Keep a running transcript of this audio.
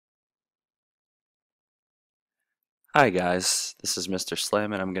Hi guys, this is Mr.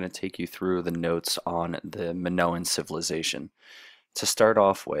 Slam and I'm going to take you through the notes on the Minoan civilization. To start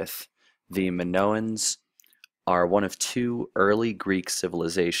off with, the Minoans are one of two early Greek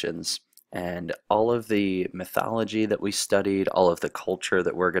civilizations, and all of the mythology that we studied, all of the culture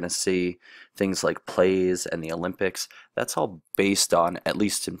that we're going to see, things like plays and the Olympics, that's all based on, at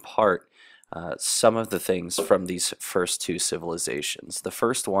least in part, some of the things from these first two civilizations. The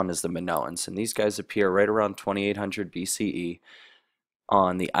first one is the Minoans, and these guys appear right around 2800 BCE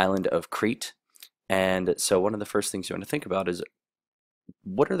on the island of Crete. And so, one of the first things you want to think about is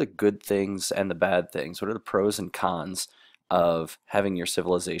what are the good things and the bad things? What are the pros and cons of having your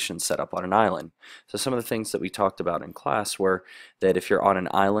civilization set up on an island? So some of the things that we talked about in class were that if you're on an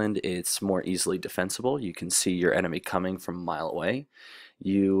island, it's more easily defensible. You can see your enemy coming from a mile away.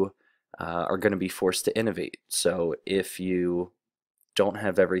 You are going to be forced to innovate. So if you don't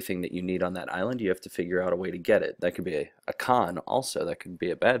have everything that you need on that island, you have to figure out a way to get it. That could be a con also, that could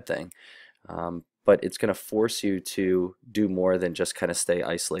be a bad thing. But it's going to force you to do more than just kind of stay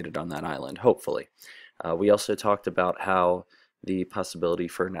isolated on that island, hopefully. We also talked about how the possibility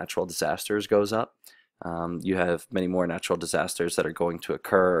for natural disasters goes up. You have many more natural disasters that are going to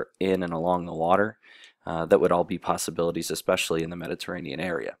occur in and along the water. That would all be possibilities, especially in the Mediterranean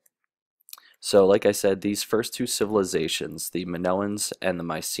area. So, like I said, these first two civilizations, the Minoans and the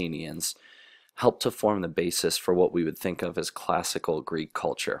Mycenaeans, helped to form the basis for what we would think of as classical Greek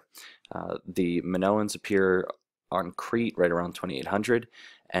culture. The Minoans appear on Crete right around 2800,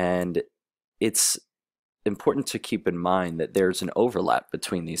 and it's important to keep in mind that there's an overlap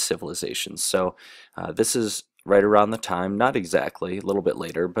between these civilizations. So this is right around the time, not exactly, a little bit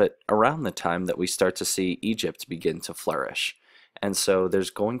later, but around the time that we start to see Egypt begin to flourish. And so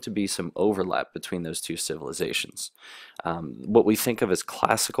there's going to be some overlap between those two civilizations. What we think of as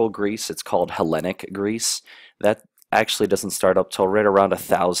classical Greece, it's called Hellenic Greece. That actually doesn't start up till right around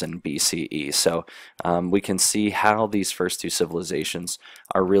 1000 BCE. So we can see how these first two civilizations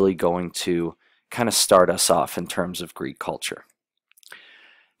are really going to kind of start us off in terms of Greek culture.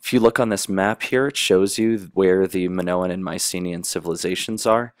 If you look on this map here, it shows you where the Minoan and Mycenaean civilizations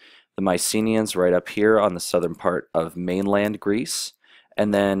are. The Mycenaeans right up here on the southern part of mainland Greece.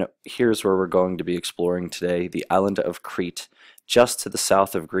 And then here's where we're going to be exploring today, the island of Crete, just to the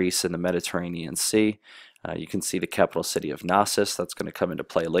south of Greece in the Mediterranean Sea. You can see the capital city of Knossos. That's going to come into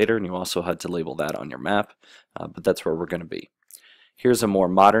play later, and you also had to label that on your map, but that's where we're going to be. Here's a more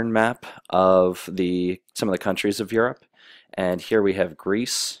modern map of some of the countries of Europe, and here we have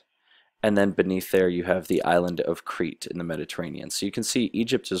Greece, and then beneath there you have the island of Crete in the Mediterranean. So you can see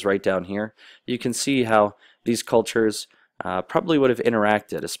Egypt is right down here. You can see how these cultures probably would have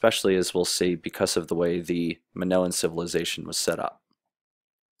interacted, especially as we'll see because of the way the Minoan civilization was set up.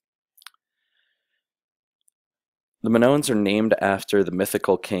 The Minoans are named after the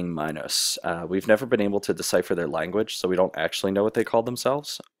mythical king Minos. We've never been able to decipher their language, so we don't actually know what they call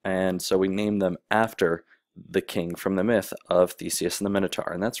themselves, and so we name them after the king from the myth of Theseus and the Minotaur,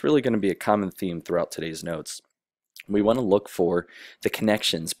 and that's really going to be a common theme throughout today's notes. We want to look for the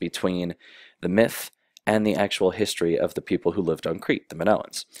connections between the myth and the actual history of the people who lived on Crete, the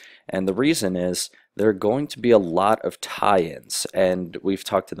Minoans. And the reason is there are going to be a lot of tie-ins, and we've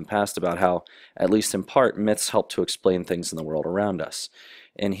talked in the past about how, at least in part, myths help to explain things in the world around us.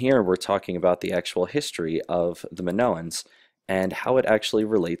 And here we're talking about the actual history of the Minoans and how it actually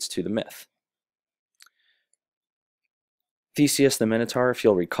relates to the myth. Theseus the Minotaur, if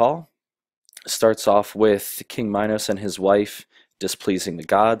you'll recall, starts off with King Minos and his wife displeasing the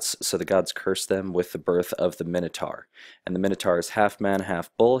gods, so the gods curse them with the birth of the Minotaur. And the Minotaur is half man, half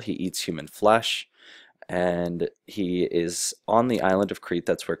bull. He eats human flesh, and he is on the island of Crete.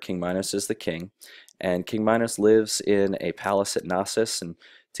 That's where King Minos is the king. And King Minos lives in a palace at Knossos, and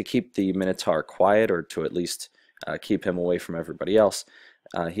to keep the Minotaur quiet, or to at least keep him away from everybody else,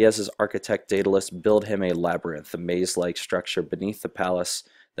 he has his architect Daedalus build him a labyrinth, a maze-like structure beneath the palace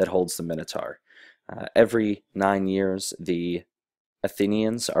that holds the Minotaur. Every 9 years, the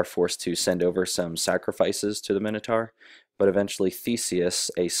Athenians are forced to send over some sacrifices to the Minotaur, but eventually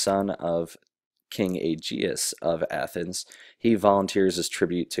Theseus, a son of King Aegeus of Athens, he volunteers as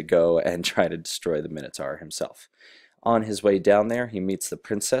tribute to go and try to destroy the Minotaur himself. On his way down there, he meets the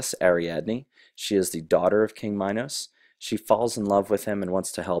princess Ariadne. She is the daughter of King Minos. She falls in love with him and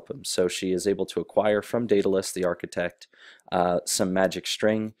wants to help him, so she is able to acquire from Daedalus, the architect, some magic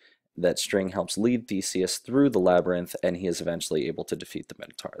string. That string helps lead Theseus through the labyrinth, and he is eventually able to defeat the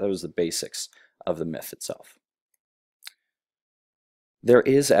Minotaur. That was the basics of the myth itself. There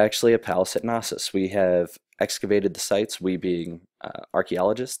is actually a palace at Knossos. We have excavated the sites, we being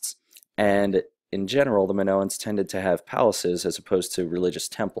archaeologists, and in general, the Minoans tended to have palaces as opposed to religious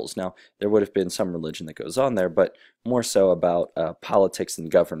temples. Now, there would have been some religion that goes on there, but more so about politics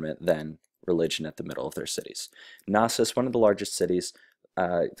and government than religion at the middle of their cities. Knossos, one of the largest cities,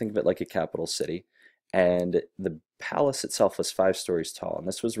 think of it like a capital city, and the palace itself was 5 stories tall. And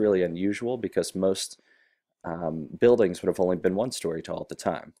this was really unusual because most buildings would have only been 1 story tall at the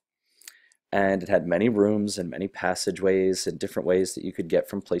time. And it had many rooms and many passageways and different ways that you could get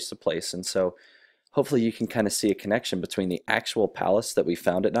from place to place. And so hopefully you can kind of see a connection between the actual palace that we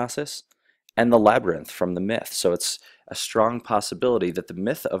found at Knossos and the labyrinth from the myth. So it's a strong possibility that the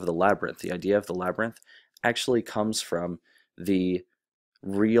myth of the labyrinth, the idea of the labyrinth, actually comes from the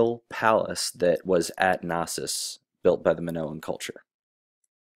real palace that was at Knossos, built by the Minoan culture.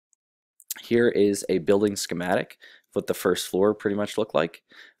 Here is a building schematic of what the first floor pretty much looked like,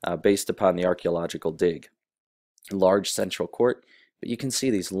 based upon the archaeological dig. Large central court, but you can see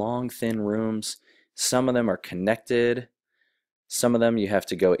these long, thin rooms. Some of them are connected. Some of them you have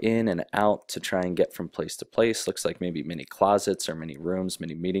to go in and out to try and get from place to place. Looks like maybe many closets or many rooms,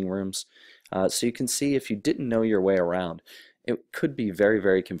 many meeting rooms. So you can see if you didn't know your way around, it could be very,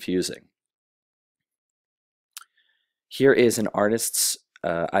 very confusing. Here is an artist's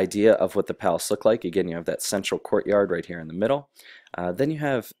idea of what the palace looked like. Again, you have that central courtyard right here in the middle. Then you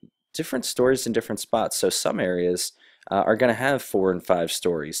have different stories in different spots. So some areas are going to have 4 and 5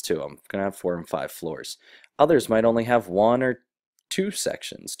 stories to them. Going to have 4 and 5 floors. Others might only have 1 or 2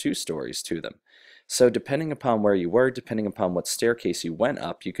 sections, 2 stories to them. So depending upon where you were, depending upon what staircase you went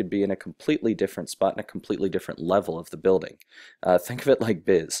up, you could be in a completely different spot and a completely different level of the building. Think of it like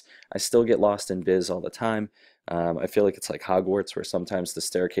Biz. I still get lost in Biz all the time. I feel like it's like Hogwarts, where sometimes the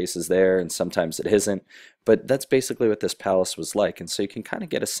staircase is there and sometimes it isn't. But that's basically what this palace was like. And so you can kind of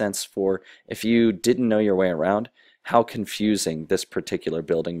get a sense for, if you didn't know your way around, how confusing this particular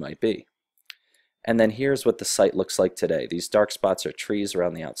building might be. And then here's what the site looks like today. These dark spots are trees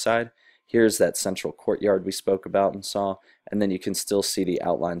around the outside. Here's that central courtyard we spoke about and saw. And then you can still see the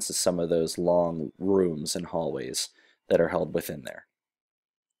outlines of some of those long rooms and hallways that are held within there.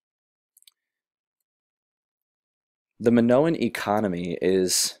 The Minoan economy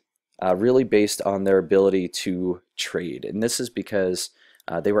is really based on their ability to trade. And this is because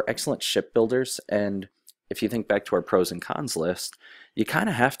they were excellent shipbuilders. And if you think back to our pros and cons list, you kind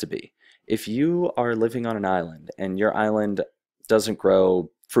of have to be. If you are living on an island and your island doesn't grow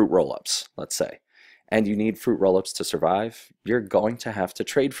fruit roll-ups, let's say, and you need fruit roll-ups to survive, you're going to have to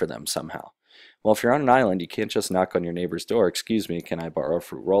trade for them somehow. Well, if you're on an island, you can't just knock on your neighbor's door, "Excuse me, can I borrow a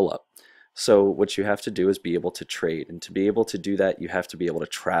fruit roll-up?" So what you have to do is be able to trade. And to be able to do that, you have to be able to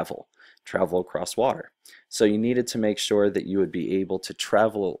travel across water. So you needed to make sure that you would be able to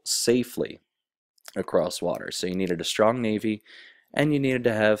travel safely across water. So you needed a strong navy, and you needed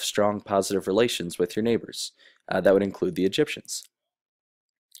to have strong positive relations with your neighbors. That would include the Egyptians.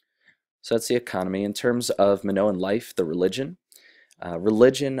 So that's the economy. In terms of Minoan life, the religion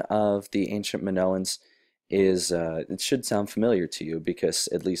of the ancient Minoans is, it should sound familiar to you because,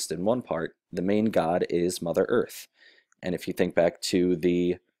 at least in one part, the main god is Mother Earth. And if you think back to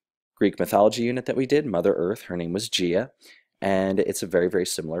the Greek mythology unit that we did, Mother Earth, her name was Gaia, and it's a very, very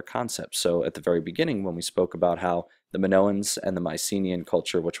similar concept. So at the very beginning, when we spoke about how the Minoans and the Mycenaean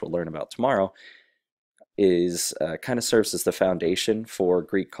culture, which we'll learn about tomorrow, is kind of serves as the foundation for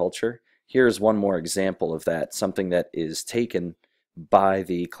Greek culture. Here's one more example of that, something that is taken by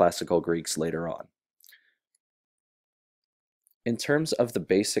the classical Greeks later on. In terms of the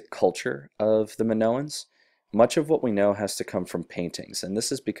basic culture of the Minoans, much of what we know has to come from paintings, and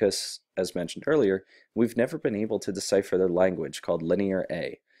this is because, as mentioned earlier, we've never been able to decipher their language called Linear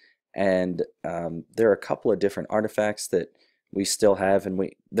A. And there are a couple of different artifacts that we still have,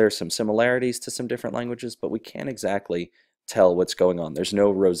 and there are some similarities to some different languages, but we can't exactly tell what's going on. There's no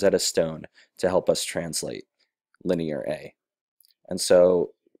Rosetta Stone to help us translate Linear A. And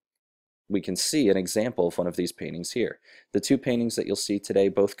so we can see an example of one of these paintings here. The 2 paintings that you'll see today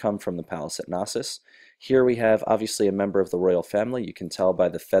both come from the palace at Knossos. Here we have obviously a member of the royal family. You can tell by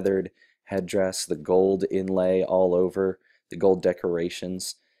the feathered headdress, the gold inlay all over, the gold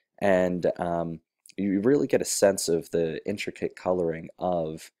decorations, and you really get a sense of the intricate coloring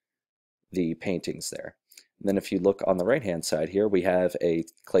of the paintings there. And then if you look on the right-hand side here, we have a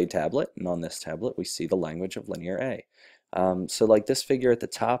clay tablet, and on this tablet we see the language of Linear A. So like this figure at the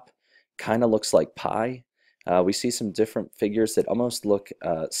top kind of looks like pi. We see some different figures that almost look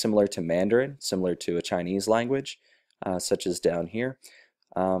similar to Mandarin, similar to a Chinese language, such as down here.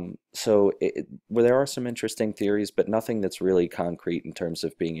 So well, there are some interesting theories, but nothing that's really concrete in terms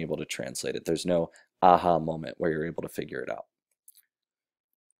of being able to translate it. There's no aha moment where you're able to figure it out.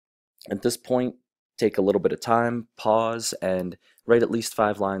 At this point, take a little bit of time, pause, and write at least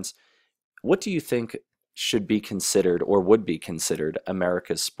 5 lines. What do you think should be considered or would be considered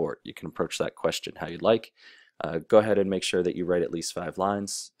America's sport? You can approach that question how you'd like. Go ahead and make sure that you write at least 5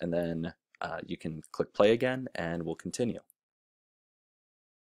 lines, and then you can click play again, and we'll continue.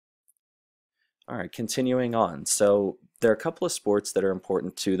 All right, continuing on. So there are a couple of sports that are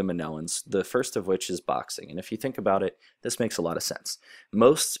important to the Minoans, the first of which is boxing. And if you think about it, this makes a lot of sense.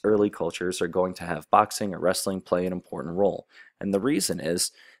 Most early cultures are going to have boxing or wrestling play an important role. And the reason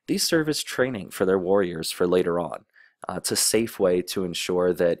is these serve as training for their warriors for later on. It's a safe way to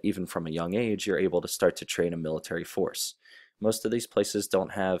ensure that even from a young age, you're able to start to train a military force. Most of these places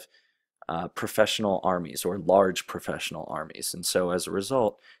don't have professional armies or large professional armies. And so as a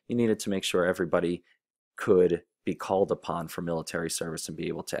result, you needed to make sure everybody could be called upon for military service and be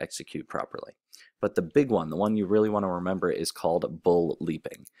able to execute properly. But the big one, the one you really want to remember, is called bull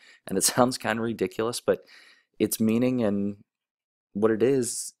leaping. And it sounds kind of ridiculous, but its meaning and what it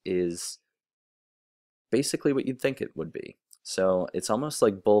is basically what you'd think it would be. So it's almost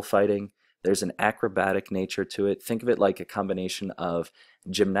like bullfighting. There's an acrobatic nature to it. Think of it like a combination of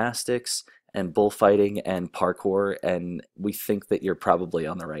gymnastics and bullfighting and parkour, and we think that you're probably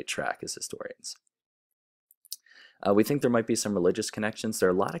on the right track as historians. We think there might be some religious connections. There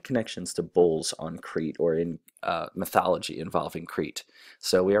are a lot of connections to bulls on Crete or in mythology involving Crete.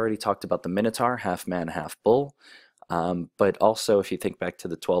 So we already talked about the Minotaur, half man, half bull. But also, if you think back to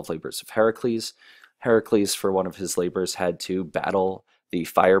the 12 labors of Heracles, Heracles, for one of his labors, had to battle the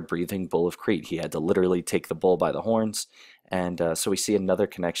fire-breathing bull of Crete. He had to literally take the bull by the horns, and so we see another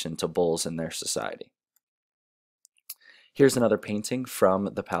connection to bulls in their society. Here's another painting from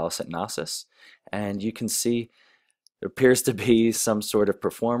the palace at Knossos, and you can see there appears to be some sort of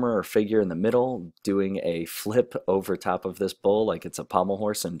performer or figure in the middle doing a flip over top of this bull like it's a pommel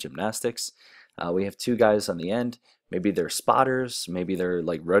horse in gymnastics. We have 2 guys on the end. Maybe they're spotters, maybe they're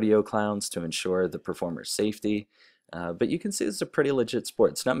like rodeo clowns to ensure the performer's safety. But you can see it's a pretty legit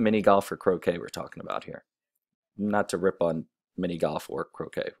sport. It's not mini golf or croquet we're talking about here. Not to rip on mini golf or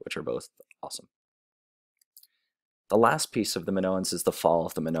croquet, which are both awesome. The last piece of the Minoans is the fall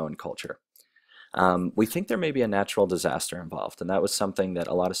of the Minoan culture. We think there may be a natural disaster involved, and that was something that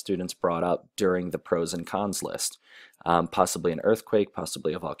a lot of students brought up during the pros and cons list. Possibly an earthquake,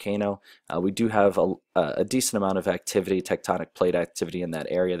 possibly a volcano. We do have a decent amount of activity, tectonic plate activity in that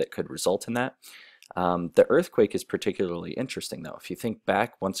area that could result in that. The earthquake is particularly interesting, though. If you think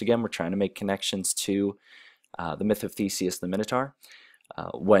back, once again, we're trying to make connections to the myth of Theseus the Minotaur.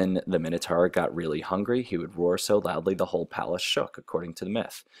 When the Minotaur got really hungry, he would roar so loudly the whole palace shook, according to the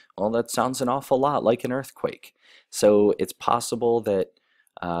myth. Well, that sounds an awful lot like an earthquake. So it's possible that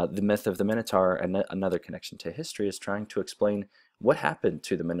the myth of the Minotaur, and another connection to history, is trying to explain what happened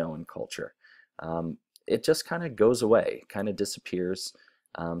to the Minoan culture. It just kind of goes away, kind of disappears.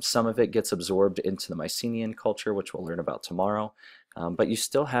 Some of it gets absorbed into the Mycenaean culture, which we'll learn about tomorrow. But you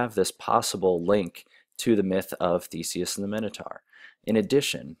still have this possible link to the myth of Theseus and the Minotaur. In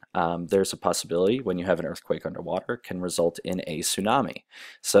addition, there's a possibility when you have an earthquake underwater can result in a tsunami.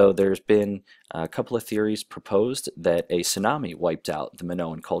 So there's been a couple of theories proposed that a tsunami wiped out the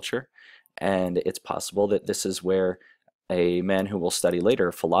Minoan culture, and it's possible that this is where a man who we'll study later,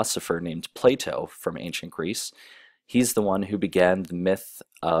 a philosopher named Plato from ancient Greece, he's the one who began the myth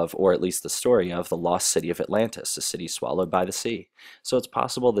of, or at least the story of, the lost city of Atlantis, a city swallowed by the sea. So it's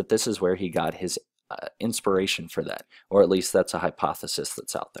possible that this is where he got his inspiration for that, or at least that's a hypothesis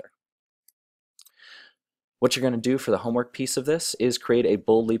that's out there. What you're going to do for the homework piece of this is create a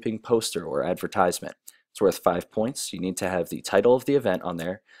bull leaping poster or advertisement. It's worth 5 points. You need to have the title of the event on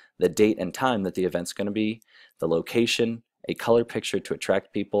there, the date and time that the event's going to be, the location, a color picture to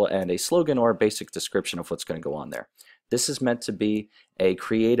attract people, and a slogan or a basic description of what's going to go on there. This is meant to be a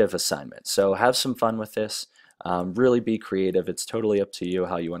creative assignment, so have some fun with this. Really be creative. It's totally up to you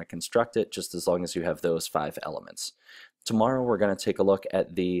how you want to construct it, just as long as you have those 5 elements. Tomorrow we're going to take a look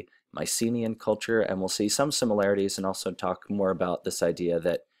at the Mycenaean culture, and we'll see some similarities and also talk more about this idea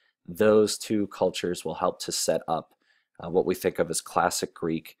that those 2 cultures will help to set up what we think of as classical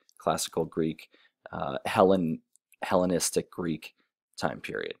Greek, Hellenistic Greek time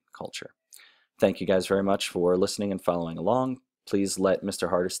period culture. Thank you guys very much for listening and following along. Please let Mr.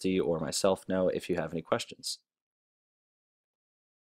 Hardesty or myself know if you have any questions.